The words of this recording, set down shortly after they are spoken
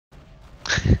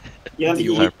Yeah,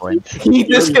 fair point. He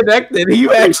disconnected. He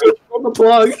actually pulled the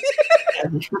plug.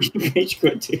 Rage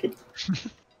quit, dude.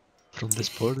 From this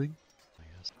boarding?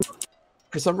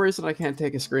 For some reason, I can't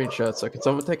take a screenshot. So could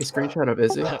someone take a screenshot of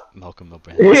Izzy? Malcolm, no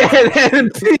brain. Yeah.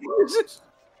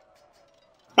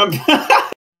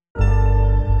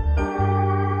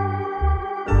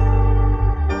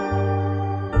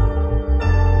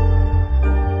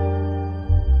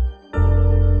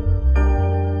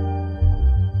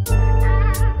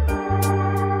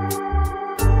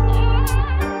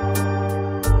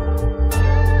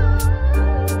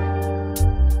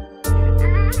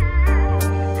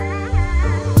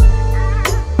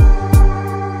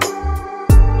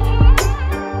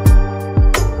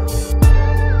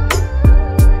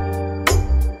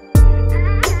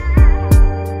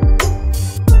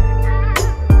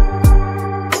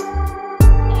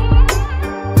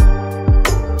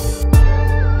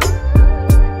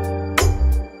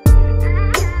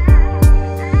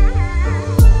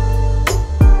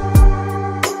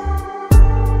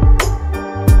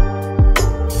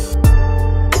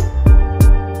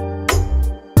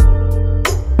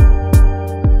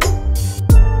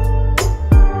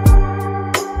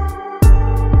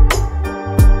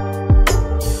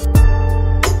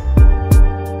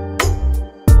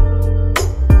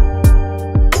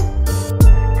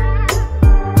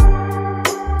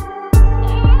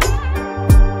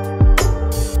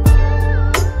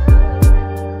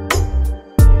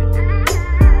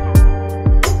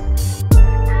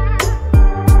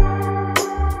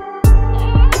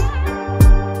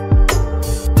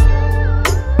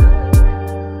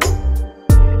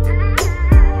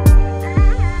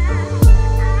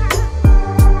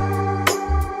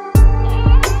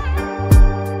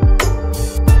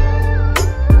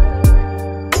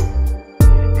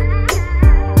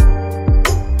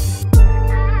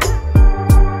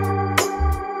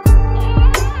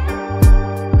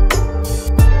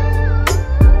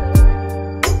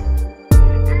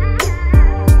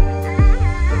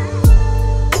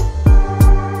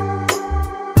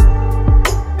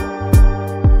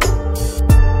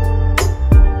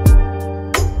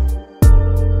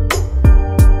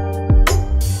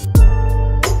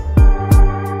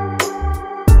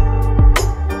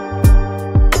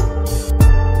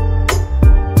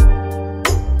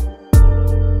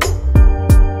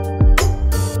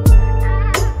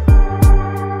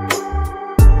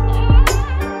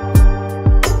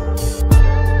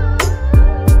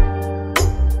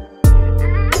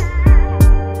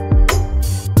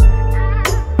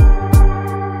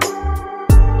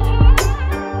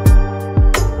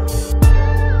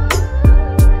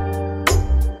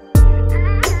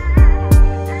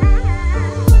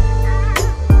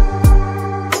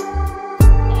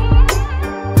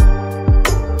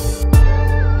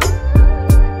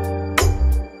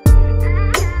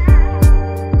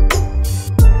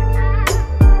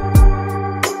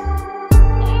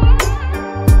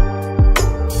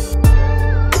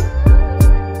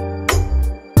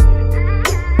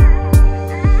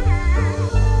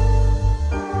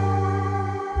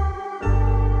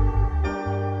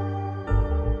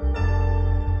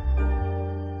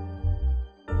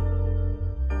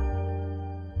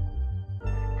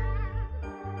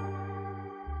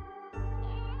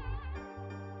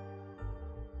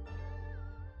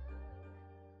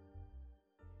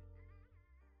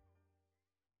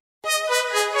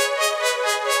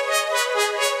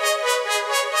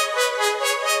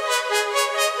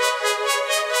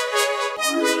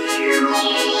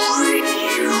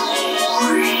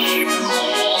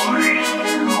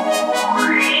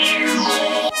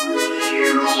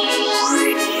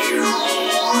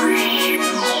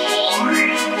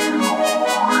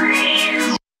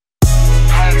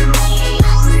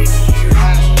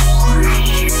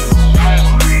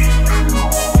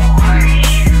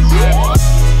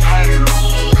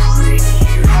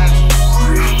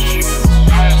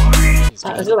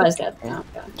 Zuba's good. Oh,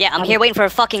 yeah, I'm here waiting for a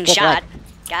fucking shot.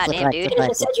 God damn, dude. You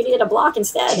just said you needed a block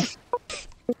instead.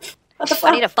 What the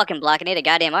fuck? I need a fucking block. I need a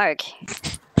goddamn arc.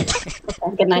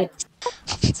 Okay, good night.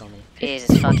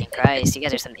 Jesus fucking Christ. You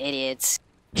guys are some idiots.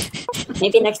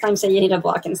 Maybe next time say you need a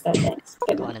block instead. Thanks.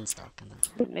 Good night.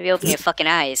 Maybe open your fucking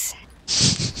eyes.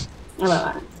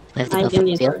 Hello. I do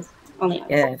use words. Only eyes.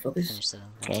 Yeah, focus.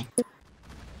 Okay.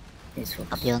 He's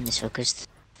focused. Papillon is focused.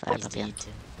 Fire Papillon.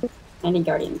 I need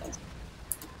Guardian, guys.